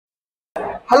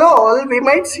Hello all, we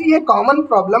might see a common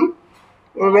problem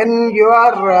when you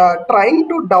are trying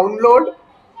to download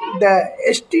the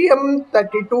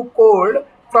STM32 code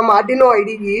from Arduino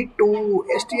IDE to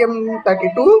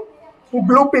STM32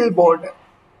 bluepill board.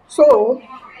 So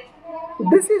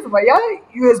this is via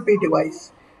USB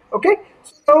device. Okay,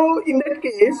 so in that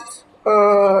case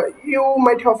you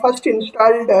might have first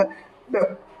installed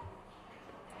the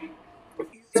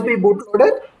USB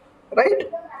bootloader, right?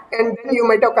 And then you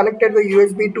might have connected the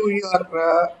USB to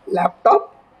your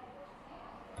laptop.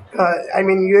 I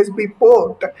mean USB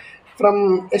port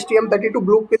from STM32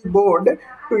 Bluepill board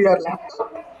to your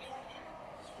laptop.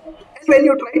 And when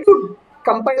you try to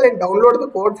compile and download the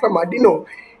code from Arduino,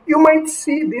 you might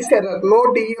see this error: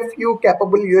 no DFU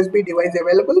capable USB device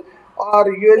available, or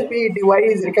USB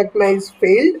device recognized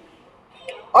failed,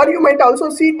 or you might also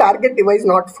see target device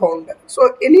not found.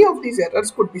 So any of these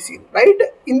errors could be seen, right?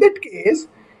 In that case,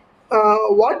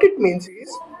 what it means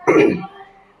is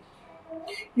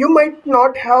you might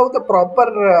not have the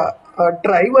proper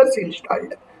drivers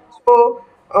installed. So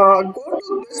go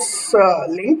to this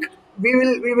link. We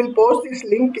will post this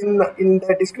link in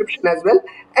the description as well,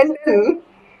 and then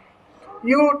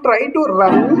you try to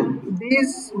run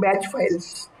these batch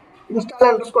files: install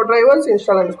underscore drivers,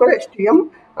 install underscore stm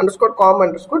underscore com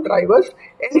underscore drivers.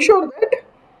 Ensure that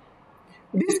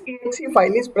this exe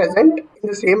file is present in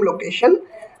the same location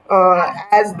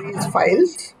as these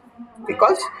files,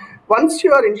 because once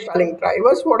you are installing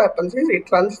drivers, what happens is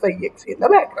it runs the exe in the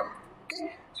background.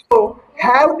 Okay, so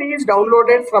have these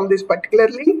downloaded from this particular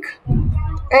link,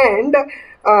 and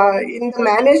in the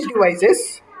managed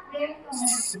devices,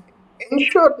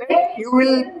 ensure that you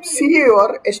will see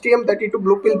your STM32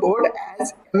 Bluepill board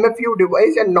as MFU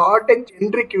device and not a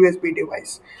generic USB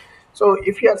device. So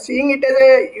if you are seeing it as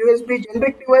a USB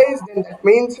generic device, then that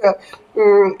means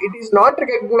it is not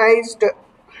recognized. It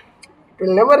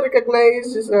will never get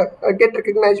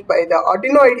recognized by the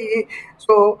Arduino IDE.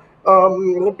 So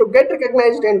to get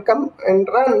recognized and come and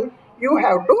run, you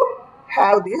have to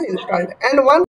have these installed. And once